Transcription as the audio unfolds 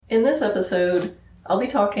In this episode, I'll be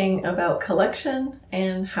talking about collection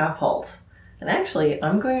and half halts. And actually,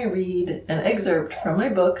 I'm going to read an excerpt from my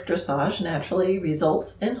book, Dressage Naturally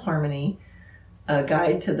Results in Harmony, a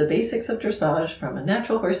guide to the basics of dressage from a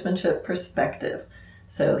natural horsemanship perspective.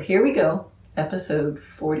 So here we go, episode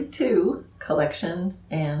 42, collection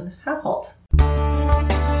and half halts.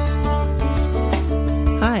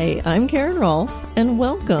 Hi, I'm Karen Rolfe, and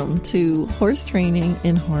welcome to Horse Training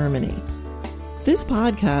in Harmony. This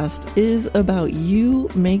podcast is about you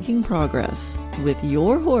making progress with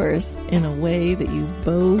your horse in a way that you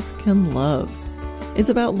both can love. It's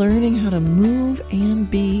about learning how to move and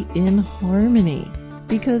be in harmony.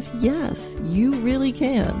 Because yes, you really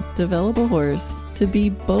can develop a horse to be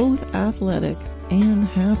both athletic and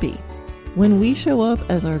happy. When we show up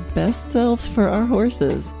as our best selves for our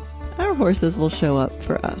horses will show up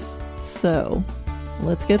for us. So,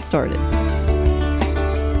 let's get started.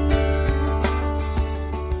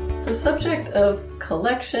 The subject of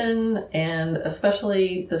collection, and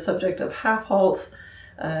especially the subject of half halts,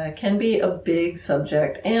 can be a big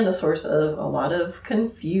subject and a source of a lot of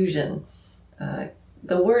confusion.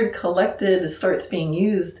 The word collected starts being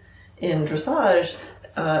used in dressage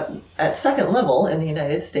at second level in the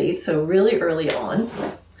United States, so really early on.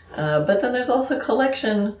 But then there's also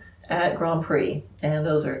collection at Grand Prix, and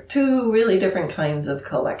those are two really different kinds of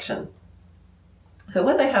collection. So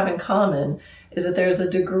what they have in common is that there's a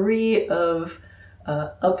degree of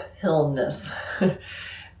uphillness.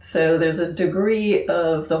 So there's a degree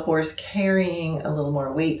of the horse carrying a little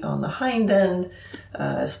more weight on the hind end,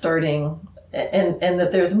 starting, and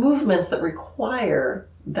that there's movements that require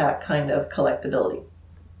that kind of collectability.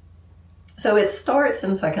 So it starts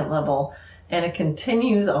in second level and it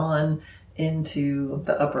continues on into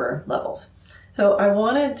the upper levels. So I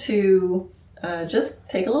wanted to just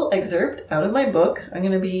take a little excerpt out of my book.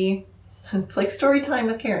 It's like story time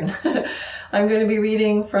with Karen. I'm going to be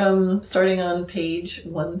reading from starting on page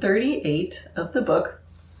 138 of the book.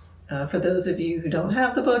 For those of you who don't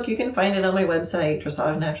have the book, you can find it on my website,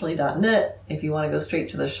 dressagenaturally.net. If you want to go straight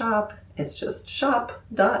to the shop, it's just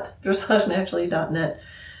shop.dressagenaturally.net.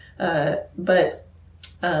 But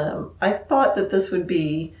I thought that this would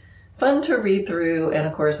be fun to read through, and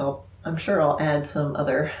of course I'm sure I'll add some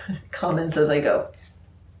other comments as I go.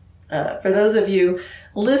 For those of you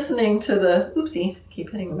listening to keep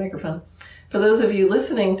hitting the microphone. For those of you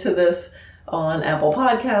listening to this on Apple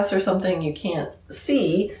Podcasts or something, you can't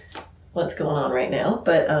see what's going on right now,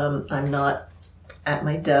 but I'm not at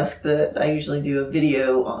my desk. I usually do a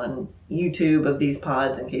video on YouTube of these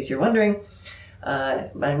pods, in case you're wondering.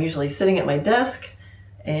 I'm usually sitting at my desk,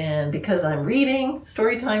 and because I'm reading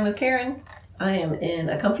Story Time with Karen, I am in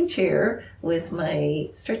a comfy chair with my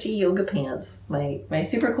stretchy yoga pants, my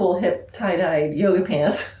super cool hip tie-dyed yoga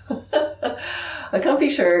pants, a comfy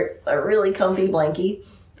shirt, a really comfy blankie,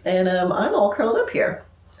 and I'm all curled up here.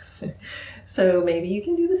 So maybe you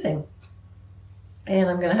can do the same. And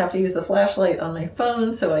I'm going to have to use the flashlight on my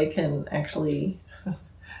phone so I can actually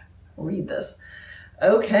read this.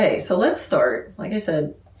 Okay, so let's start. Like I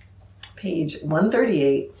said, page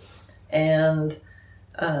 138, and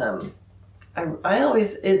I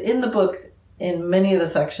always, in the book, in many of the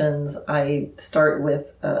sections, I start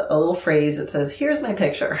with a little phrase that says, here's my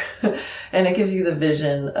picture. And it gives you the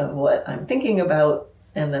vision of what I'm thinking about,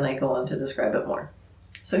 and then I go on to describe it more.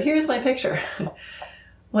 So here's my picture.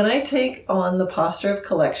 When I take on the posture of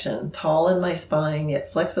collection, tall in my spine,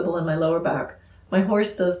 yet flexible in my lower back, my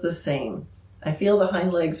horse does the same. I feel the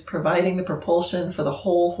hind legs providing the propulsion for the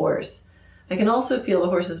whole horse. I can also feel the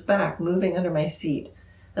horse's back moving under my seat,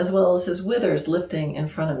 as well as his withers lifting in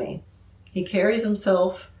front of me. He carries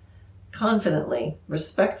himself confidently,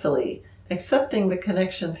 respectfully, accepting the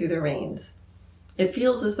connection through the reins. It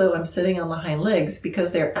feels as though I'm sitting on the hind legs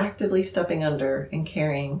because they're actively stepping under and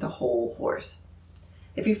carrying the whole horse.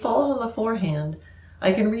 If he falls on the forehand,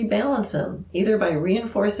 I can rebalance him, either by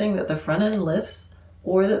reinforcing that the front end lifts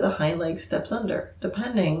or that the hind leg steps under,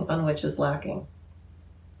 depending on which is lacking.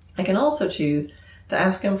 I can also choose to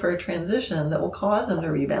ask him for a transition that will cause him to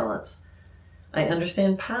rebalance. I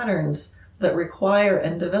understand patterns that require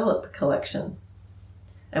and develop collection.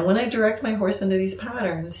 And when I direct my horse into these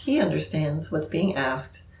patterns, he understands what's being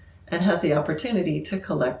asked and has the opportunity to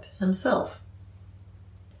collect himself.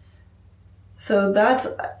 So that's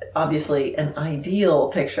obviously an ideal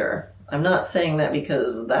picture. I'm not saying that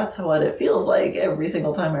because that's what it feels like every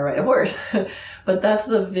single time I ride a horse, but that's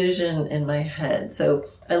the vision in my head. So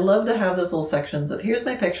I love to have those little sections of here's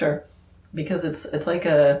my picture, because it's like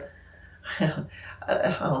a, I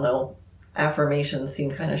don't know, affirmations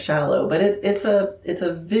seem kind of shallow, but it's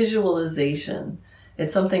a visualization.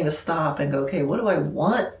 It's something to stop and go, okay, what do I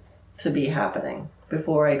want to be happening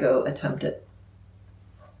before I go attempt it.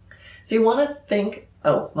 So you want to think,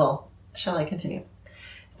 shall I continue?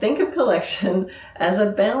 Think of collection as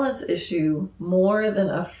a balance issue more than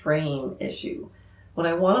a frame issue. When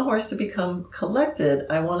I want a horse to become collected,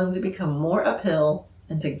 I want him to become more uphill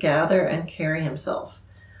and to gather and carry himself.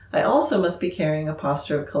 I also must be carrying a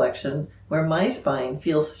posture of collection where my spine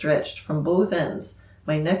feels stretched from both ends.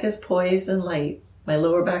 My neck is poised and light. My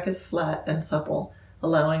lower back is flat and supple,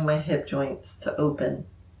 allowing my hip joints to open.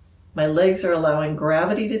 My legs are allowing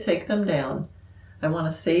gravity to take them down. I want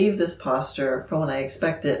to save this posture for when I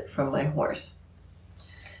expect it from my horse.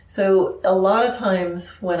 So a lot of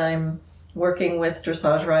times when I'm working with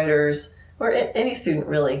dressage riders, or any student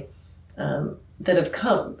really, that have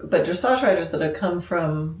come, but dressage riders that have come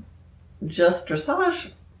from just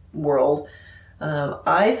dressage world,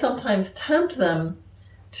 I sometimes tempt them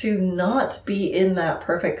to not be in that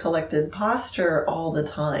perfect collected posture all the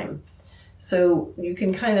time. So you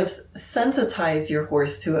can kind of sensitize your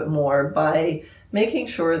horse to it more by making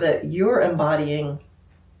sure that you're embodying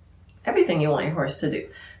everything you want your horse to do.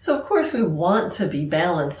 So of course we want to be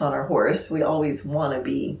balanced on our horse. We always want to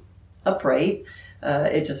be upright.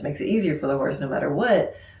 It just makes it easier for the horse no matter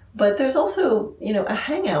what. But there's also, a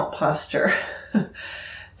hangout posture.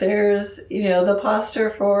 There's, the posture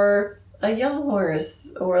for a young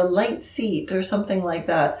horse or a light seat or something like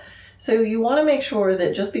that. So you want to make sure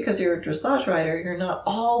that just because you're a dressage rider, you're not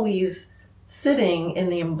always sitting in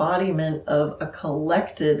the embodiment of a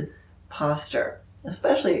collected posture,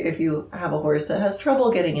 especially if you have a horse that has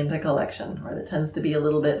trouble getting into collection or that tends to be a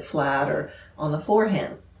little bit flat or on the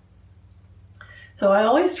forehand. So I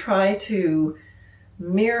always try to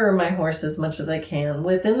mirror my horse as much as I can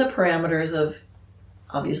within the parameters of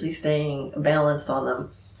obviously staying balanced on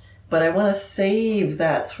them. But I want to save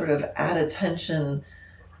that sort of at attention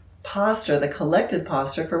posture, the collected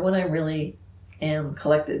posture, for when I really am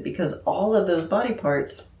collected, because all of those body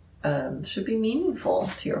parts should be meaningful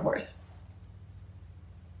to your horse.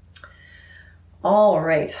 All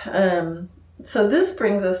right. So this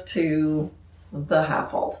brings us to the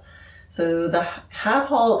half halt. So the half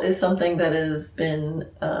halt is something that has been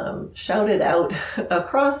shouted out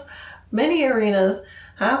across many arenas.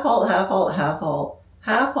 Half halt, half halt, half halt,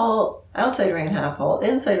 half halt, outside rein half halt,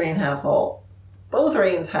 inside rein half halt, both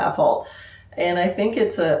reins half halt. And I think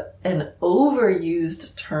it's an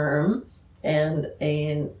overused term and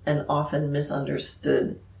an often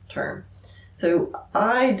misunderstood term. So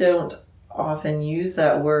I don't often use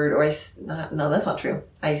that word, no, that's not true.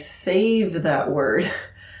 I save that word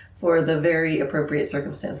for the very appropriate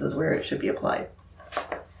circumstances where it should be applied.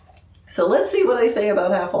 So let's see what I say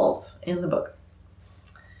about half halts in the book.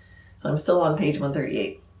 So I'm still on page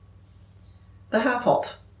 138. The half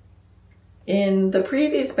halt. In the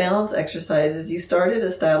previous balance exercises, you started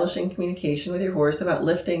establishing communication with your horse about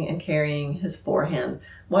lifting and carrying his forehand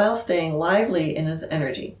while staying lively in his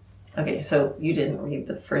energy. Okay, so you didn't read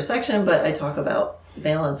the first section, but I talk about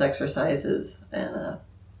balance exercises, and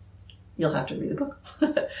you'll have to read the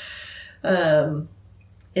book.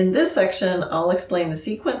 In this section, I'll explain the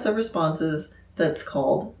sequence of responses that's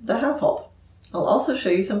called the half halt. I'll also show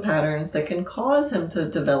you some patterns that can cause him to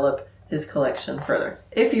develop his collection further.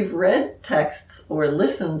 If you've read texts or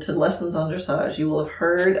listened to lessons on dressage, you will have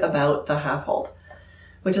heard about the half halt,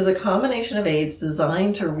 which is a combination of aids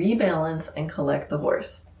designed to rebalance and collect the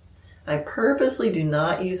horse. I purposely do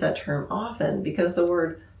not use that term often because the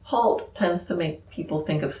word halt tends to make people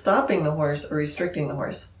think of stopping the horse or restricting the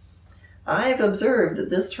horse. I've observed that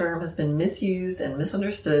this term has been misused and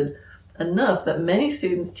misunderstood enough that many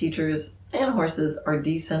students, teachers, and horses are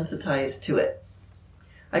desensitized to it.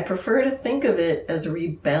 I prefer to think of it as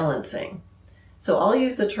rebalancing. So I'll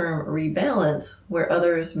use the term rebalance where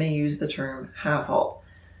others may use the term half halt.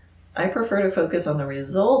 I prefer to focus on the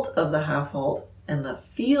result of the half halt and the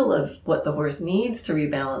feel of what the horse needs to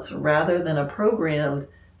rebalance rather than a programmed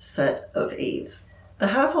set of aids. The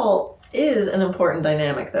half halt is an important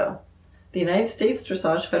dynamic though. The United States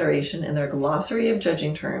Dressage Federation, in their glossary of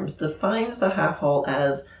judging terms, defines the half halt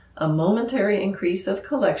as a momentary increase of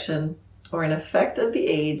collection or an effect of the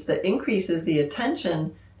aids that increases the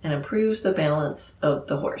attention and improves the balance of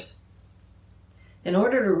the horse. In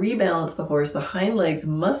order to rebalance the horse, the hind legs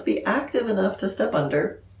must be active enough to step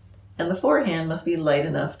under, and the forehand must be light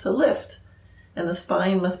enough to lift, and the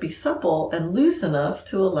spine must be supple and loose enough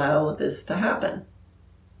to allow this to happen.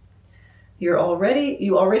 You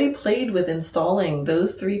already played with installing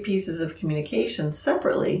those three pieces of communication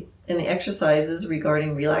separately in the exercises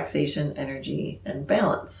regarding relaxation, energy, and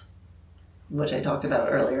balance, which I talked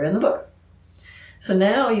about earlier in the book. So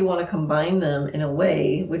now you want to combine them in a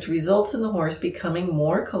way which results in the horse becoming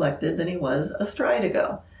more collected than he was astride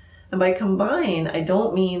ago. And by combine, I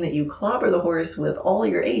don't mean that you clobber the horse with all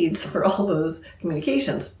your aids for all those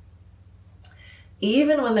communications.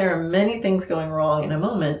 Even when there are many things going wrong in a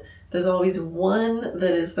moment, there's always one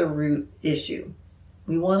that is the root issue.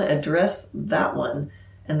 We want to address that one,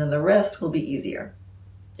 and then the rest will be easier.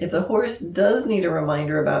 If the horse does need a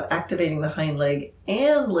reminder about activating the hind leg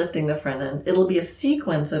and lifting the front end, it'll be a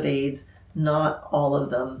sequence of aids, not all of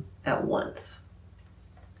them at once.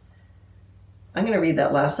 I'm going to read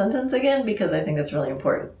that last sentence again because I think that's really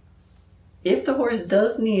important. If the horse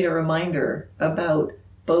does need a reminder about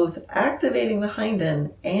both activating the hind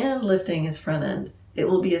end and lifting his front end, it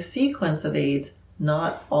will be a sequence of aids,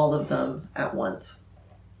 not all of them at once.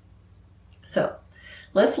 So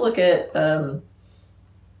let's look at,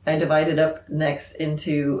 I divided up next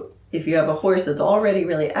into if you have a horse that's already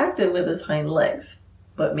really active with his hind legs,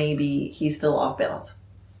 but maybe he's still off balance.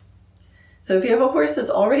 So if you have a horse that's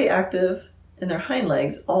already active in their hind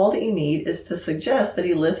legs, all that you need is to suggest that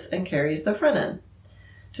he lifts and carries the front end.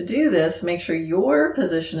 To do this, make sure your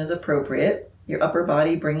position is appropriate, your upper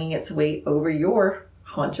body bringing its weight over your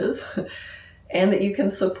haunches, and that you can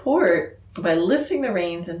support by lifting the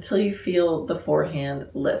reins until you feel the forehand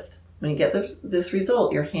lift. When you get this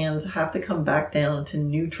result, your hands have to come back down to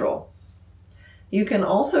neutral. You can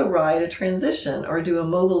also ride a transition or do a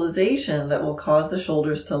mobilization that will cause the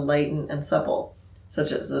shoulders to lighten and supple,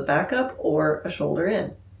 such as a backup or a shoulder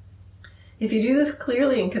in. If you do this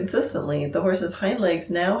clearly and consistently, the horse's hind legs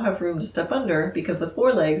now have room to step under because the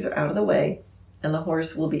forelegs are out of the way, and the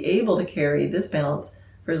horse will be able to carry this balance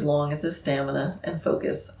for as long as his stamina and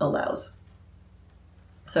focus allows.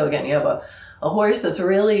 So again, you have a horse that's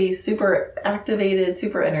really super activated,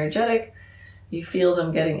 super energetic. You feel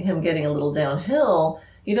him getting a little downhill.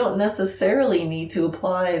 You don't necessarily need to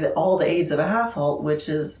apply all the aids of a half halt, which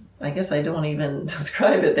is, I guess I don't even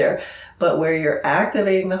describe it there, but where you're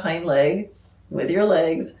activating the hind leg with your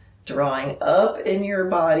legs, drawing up in your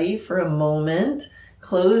body for a moment,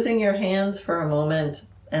 closing your hands for a moment,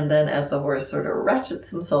 and then as the horse sort of ratchets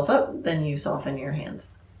himself up, then you soften your hands.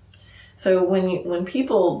 So when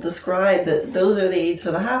people describe that those are the aids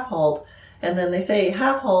for the half halt, and then they say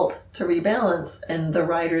half halt to rebalance, and the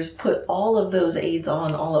riders put all of those aids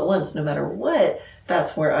on all at once, no matter what,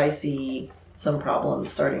 that's where I see some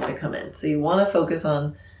problems starting to come in. So you want to focus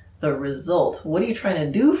on the result. What are you trying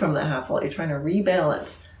to do from the half halt? You're trying to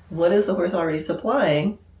rebalance. What is the horse already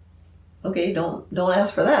supplying? Okay, don't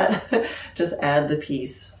ask for that. Just add the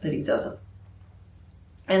piece that he doesn't.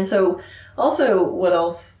 And so also what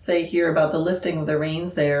I'll say here about the lifting of the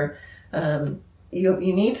reins there, you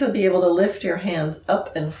need to be able to lift your hands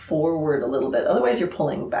up and forward a little bit. Otherwise you're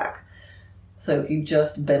pulling back. So if you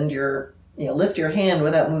just lift your hand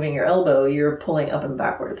without moving your elbow, you're pulling up and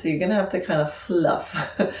backwards. So you're going to have to kind of fluff.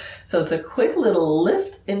 So it's a quick little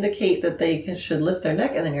lift, indicate that they should lift their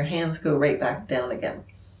neck, and then your hands go right back down again.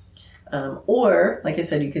 Or, like I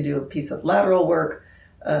said, you could do a piece of lateral work.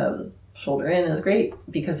 Shoulder in is great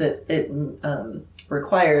because it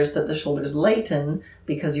requires that the shoulders lighten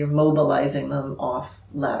because you're mobilizing them off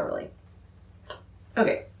laterally.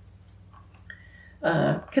 Okay.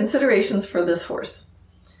 Considerations for this horse.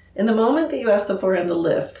 In the moment that you ask the forehand to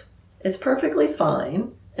lift, it's perfectly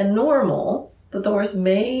fine and normal that the horse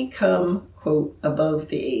may come, quote, above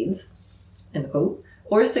the aids, end quote,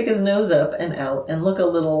 or stick his nose up and out and look a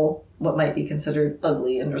little what might be considered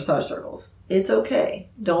ugly in dressage circles. It's okay.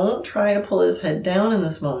 Don't try to pull his head down in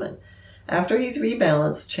this moment. After he's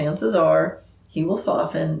rebalanced, chances are he will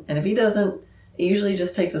soften, and if he doesn't, it usually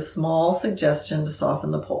just takes a small suggestion to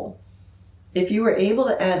soften the pull. If you were able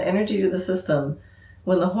to add energy to the system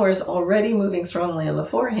when the horse already moving strongly on the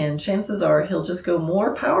forehand, chances are he'll just go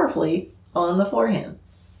more powerfully on the forehand.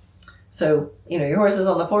 So, your horse is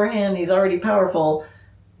on the forehand, he's already powerful.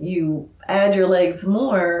 You add your legs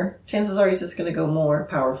more, chances are he's just going to go more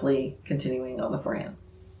powerfully continuing on the forehand.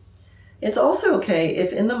 It's also okay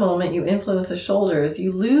if in the moment you influence the shoulders,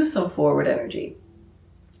 you lose some forward energy,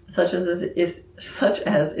 such as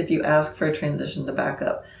if you ask for a transition to back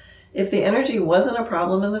up. If the energy wasn't a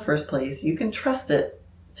problem in the first place, you can trust it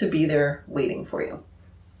to be there waiting for you.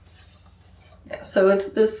 Yeah, so it's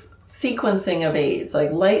this sequencing of aids,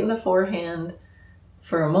 like lighten the forehand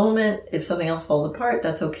for a moment. If something else falls apart,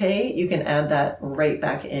 that's okay. You can add that right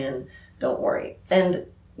back in. Don't worry. And,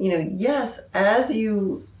 yes, as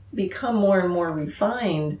you become more and more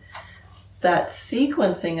refined, that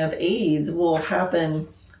sequencing of aids will happen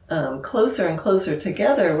closer and closer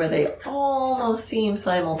together where they almost seem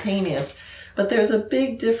simultaneous. But there's a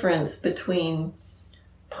big difference between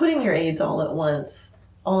putting your aids all at once,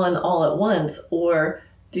 or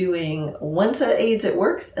doing one set of aids that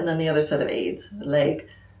works and then the other set of aids, like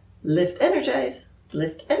lift, energize,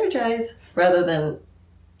 rather than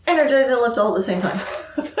energize and lift all at the same time.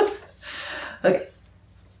 Okay,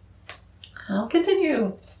 I'll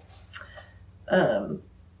continue.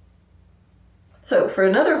 So for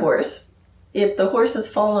another horse, if the horse has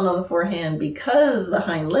fallen on the forehand because the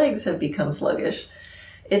hind legs have become sluggish,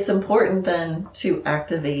 it's important then to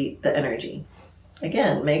activate the energy.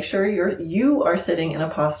 Again, make sure you are sitting in a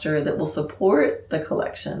posture that will support the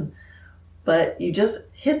collection, but you just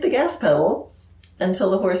hit the gas pedal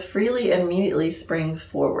until the horse freely and immediately springs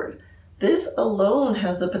forward. This alone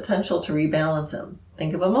has the potential to rebalance him.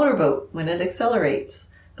 Think of a motorboat. When it accelerates,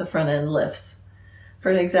 the front end lifts. For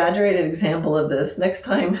an exaggerated example of this, next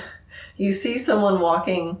time you see someone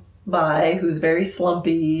walking by who's very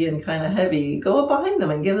slumpy and kind of heavy, go up behind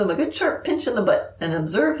them and give them a good sharp pinch in the butt and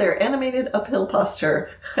observe their animated uphill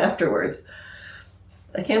posture afterwards.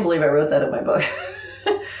 I can't believe I wrote that in my book.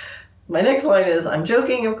 My next line is, I'm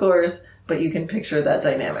joking, of course, but you can picture that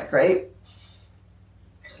dynamic, right?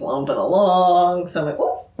 Slumping along, someone,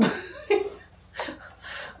 a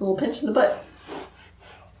little pinch in the butt.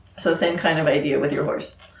 So same kind of idea with your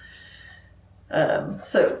horse.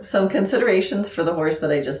 So some considerations for the horse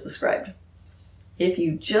that I just described. If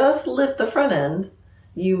you just lift the front end,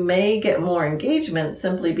 you may get more engagement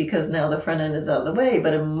simply because now the front end is out of the way.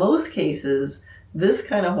 But in most cases, this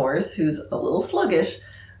kind of horse who's a little sluggish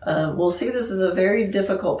will see this as a very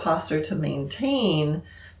difficult posture to maintain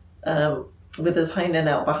with his hind end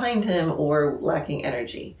out behind him or lacking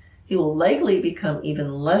energy. He will likely become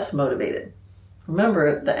even less motivated.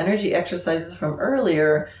 Remember the energy exercises from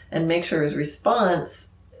earlier, and make sure his response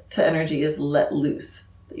to energy is let loose,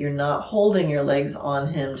 that you're not holding your legs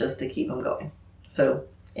on him just to keep him going. So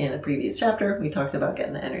in a previous chapter, we talked about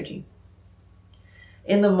getting the energy.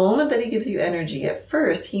 In the moment that he gives you energy, at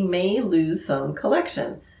first, he may lose some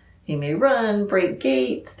collection. He may run, break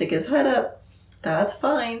gait, stick his head up. That's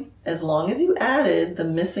fine, as long as you added the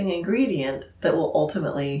missing ingredient that will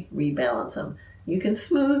ultimately rebalance him. You can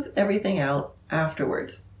smooth everything out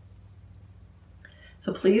afterwards.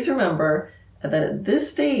 So please remember that at this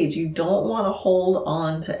stage, you don't want to hold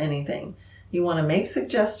on to anything. You want to make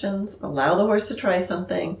suggestions, allow the horse to try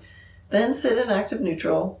something, then sit in active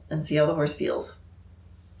neutral and see how the horse feels.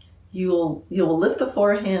 You'll lift the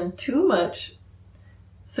forehand too much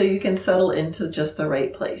so you can settle into just the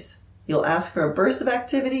right place. You'll ask for a burst of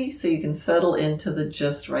activity so you can settle into the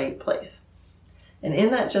just right place. And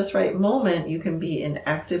in that just right moment, you can be in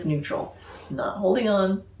active neutral, not holding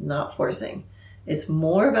on, not forcing. It's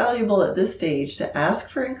more valuable at this stage to ask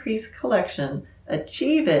for increased collection,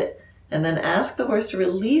 achieve it, and then ask the horse to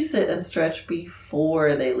release it and stretch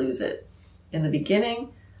before they lose it. In the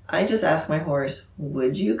beginning, I just ask my horse,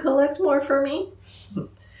 would you collect more for me?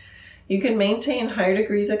 You can maintain higher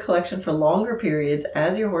degrees of collection for longer periods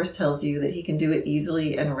as your horse tells you that he can do it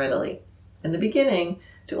easily and readily. In the beginning,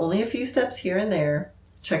 do only a few steps here and there,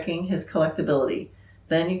 checking his collectability.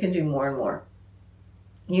 Then you can do more and more.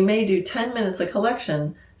 You may do 10 minutes of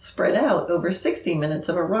collection spread out over 60 minutes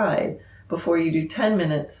of a ride before you do 10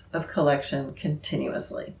 minutes of collection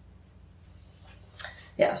continuously.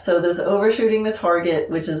 Yeah, so this overshooting the target,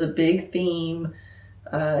 which is a big theme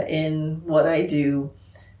in what I do,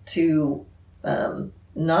 to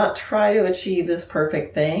not try to achieve this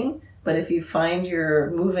perfect thing, but if you find you're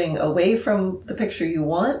moving away from the picture you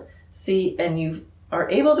want, see, and you are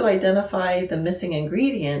able to identify the missing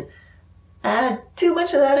ingredient, add too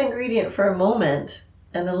much of that ingredient for a moment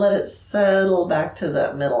and then let it settle back to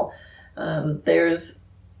that middle.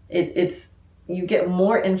 You get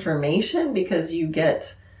more information because you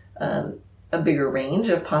get a bigger range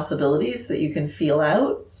of possibilities that you can feel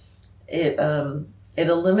out. It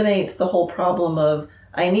eliminates the whole problem of,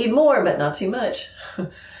 I need more, but not too much.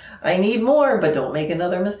 I need more, but don't make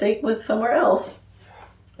another mistake with somewhere else.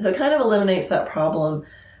 So it kind of eliminates that problem,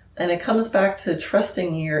 and it comes back to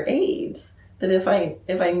trusting your aids. That if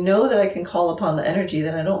I know that I can call upon the energy,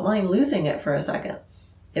 then I don't mind losing it for a second.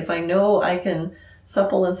 If I know I can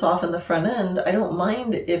supple and soften the front end, I don't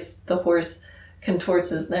mind if the horse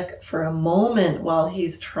contorts his neck for a moment while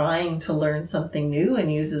he's trying to learn something new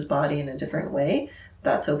and use his body in a different way.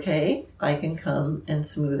 That's okay. I can come and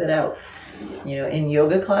smooth it out. In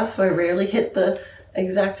yoga class, I rarely hit the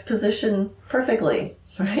exact position perfectly,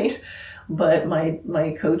 right? But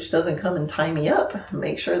my coach doesn't come and tie me up,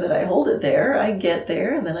 make sure that I hold it there. I get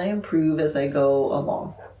there and then I improve as I go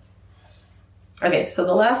along. Okay, so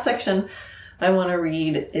the last section I want to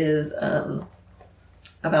read is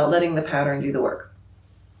about letting the pattern do the work.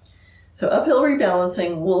 So uphill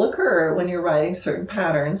rebalancing will occur when you're riding certain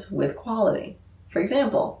patterns with quality. For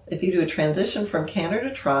example, if you do a transition from canter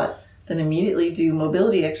to trot, then immediately do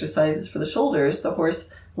mobility exercises for the shoulders, the horse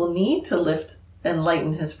will need to lift and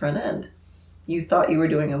lighten his front end. You thought you were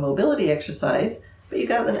doing a mobility exercise, but you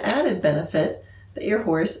got an added benefit that your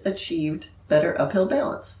horse achieved better uphill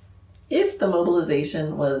balance if the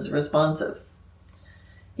mobilization was responsive.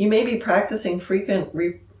 You may be practicing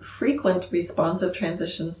frequent responsive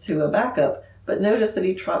transitions to a backup, but notice that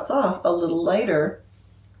he trots off a little lighter,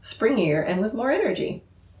 springier, and with more energy.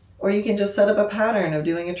 Or you can just set up a pattern of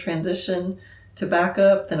doing a transition to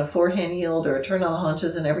backup, then a forehand yield or a turn on the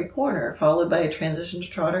haunches in every corner, followed by a transition to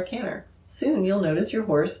trot or canter. Soon you'll notice your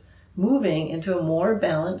horse moving into a more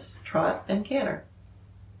balanced trot and canter.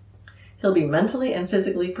 He'll be mentally and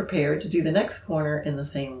physically prepared to do the next corner in the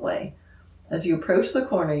same way. As you approach the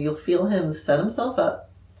corner, you'll feel him set himself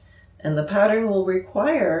up, and the pattern will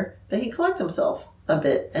require that he collect himself a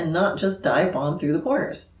bit and not just dive bomb through the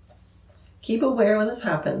corners. Keep aware when this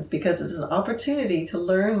happens, because it's an opportunity to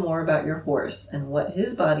learn more about your horse and what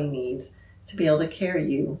his body needs to be able to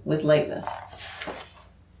carry you with lightness.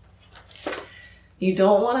 You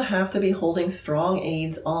don't want to have to be holding strong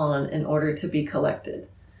aids on in order to be collected.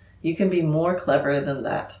 You can be more clever than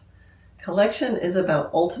that. Collection is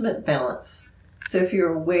about ultimate balance. So if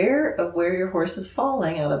you're aware of where your horse is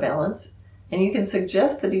falling out of balance, and you can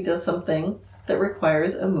suggest that he does something that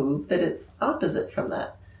requires a move that is opposite from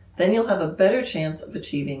that, then you'll have a better chance of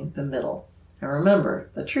achieving the middle. And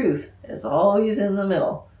remember, the truth is always in the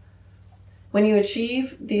middle. When you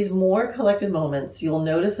achieve these more collected moments, you'll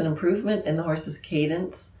notice an improvement in the horse's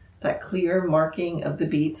cadence, that clear marking of the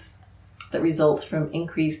beats that results from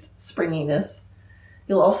increased springiness.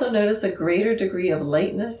 You'll also notice a greater degree of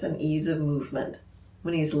lightness and ease of movement.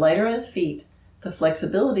 When he's lighter on his feet, the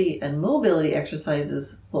flexibility and mobility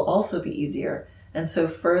exercises will also be easier, and so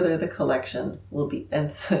further the collection will be,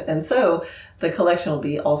 and so the collection will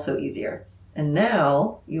be also easier. And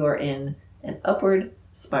now you are in an upward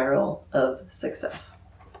spiral of success.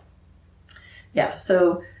 Yeah,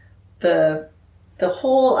 so the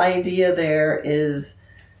whole idea there is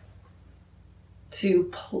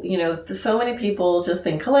to, so many people just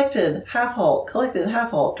think collected, half halt,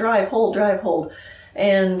 drive, hold.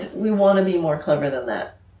 And we want to be more clever than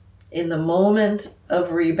that. In the moment of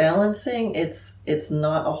rebalancing, it's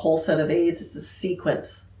not a whole set of aids, it's a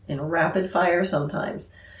sequence in rapid fire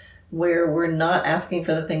sometimes, where we're not asking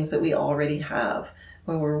for the things that we already have,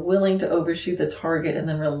 where we're willing to overshoot the target and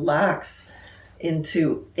then relax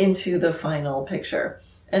into the final picture.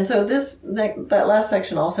 And so that last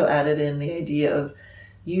section also added in the idea of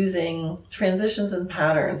using transitions and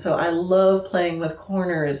patterns. So I love playing with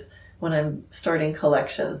corners when I'm starting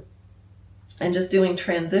collection and just doing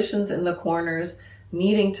transitions in the corners,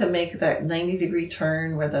 needing to make that 90-degree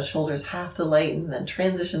turn where the shoulders have to lighten, then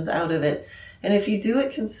transitions out of it. And if you do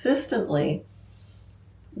it consistently,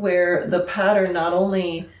 where the pattern not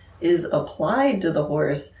only is applied to the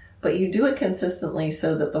horse, but you do it consistently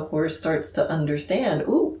so that the horse starts to understand,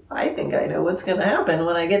 ooh, I think I know what's going to happen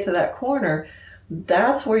when I get to that corner.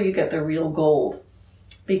 That's where you get the real gold.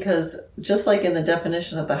 Because just like in the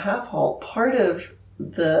definition of the half halt, part of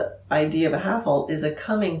the idea of a half halt is a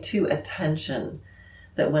coming to attention.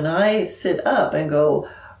 That when I sit up and go,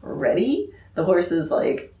 ready, the horse is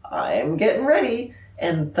like, I'm getting ready.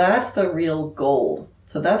 And that's the real gold.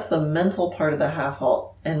 So that's the mental part of the half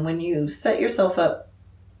halt. And when you set yourself up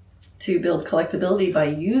to build collectability by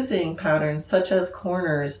using patterns such as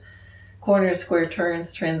corners, square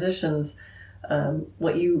turns, transitions,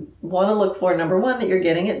 what you want to look for, number one, that you're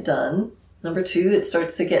getting it done. Number two, it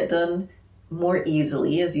starts to get done more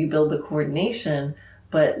easily as you build the coordination.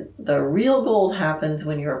 But the real gold happens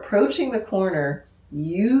when you're approaching the corner,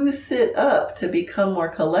 you sit up to become more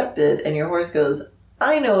collected, and your horse goes,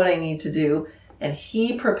 I know what I need to do. And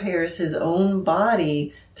he prepares his own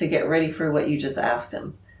body to get ready for what you just asked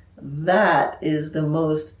him. That is the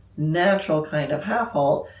most natural kind of half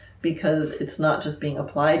halt, because it's not just being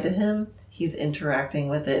applied to him. He's interacting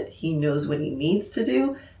with it. He knows what he needs to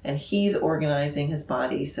do, and he's organizing his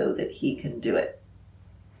body so that he can do it.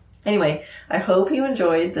 Anyway, I hope you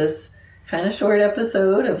enjoyed this kind of short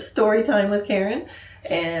episode of Story Time with Karen.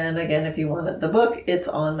 And again, if you want the book, it's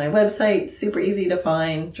on my website, super easy to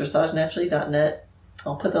find, dressagenaturally.net.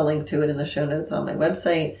 I'll put the link to it in the show notes on my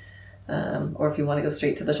website. Or if you want to go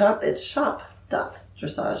straight to the shop, it's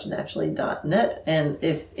shop.dressagenaturally.net. And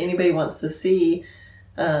if anybody wants to see,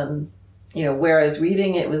 where I was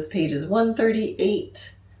reading, it was pages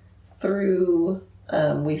 138 through,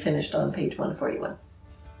 we finished on page 141.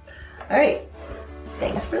 All right.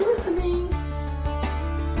 Thanks for listening.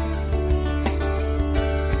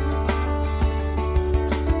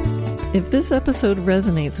 If this episode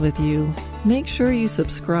resonates with you, make sure you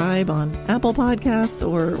subscribe on Apple Podcasts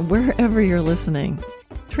or wherever you're listening.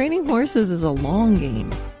 Training horses is a long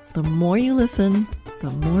game. The more you listen, the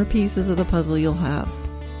more pieces of the puzzle you'll have.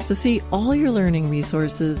 To see all your learning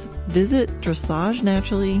resources, visit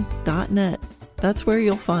dressagenaturally.net. That's where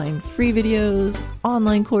you'll find free videos,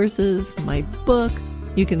 online courses, my book.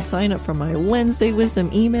 You can sign up for my Wednesday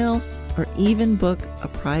Wisdom email or even book a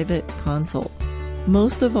private consult.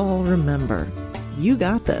 Most of all, remember, you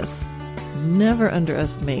got this. Never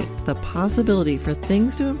underestimate the possibility for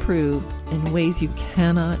things to improve in ways you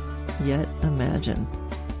cannot yet imagine.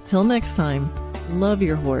 Till next time, love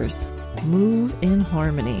your horse, move in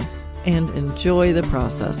harmony, and enjoy the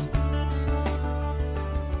process.